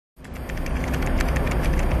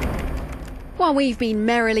While we've been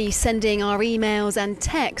merrily sending our emails and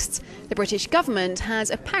texts, the British government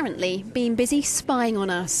has apparently been busy spying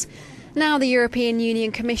on us. Now the European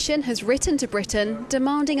Union Commission has written to Britain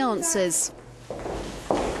demanding answers.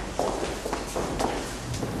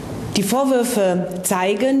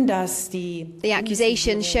 The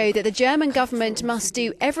accusations show that the German government must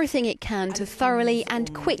do everything it can to thoroughly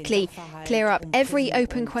and quickly clear up every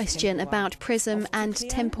open question about Prism and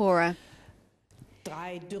Tempora.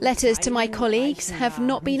 Letters to my colleagues have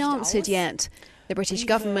not been answered yet. The British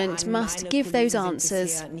government must give those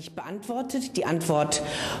answers. Die Antwort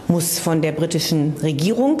muss von der britischen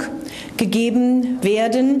Regierung gegeben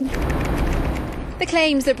werden. The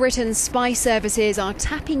claims that Britain's spy services are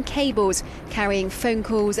tapping cables, carrying phone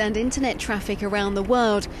calls and internet traffic around the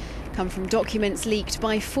world come from documents leaked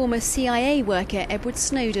by former CIA worker Edward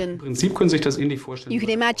Snowden. You can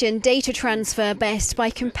imagine data transfer best by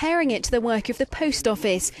comparing it to the work of the post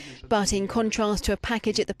office. But in contrast to a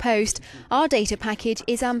package at the post, our data package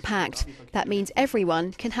is unpacked. That means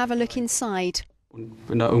everyone can have a look inside.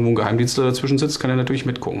 Wenn da irgendwo ein Geheimdienstler dazwischen sitzt, kann er natürlich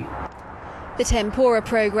mitgucken. The Tempora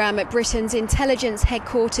programme at Britain's intelligence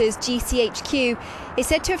headquarters GCHQ is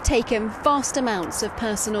said to have taken vast amounts of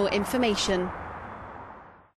personal information.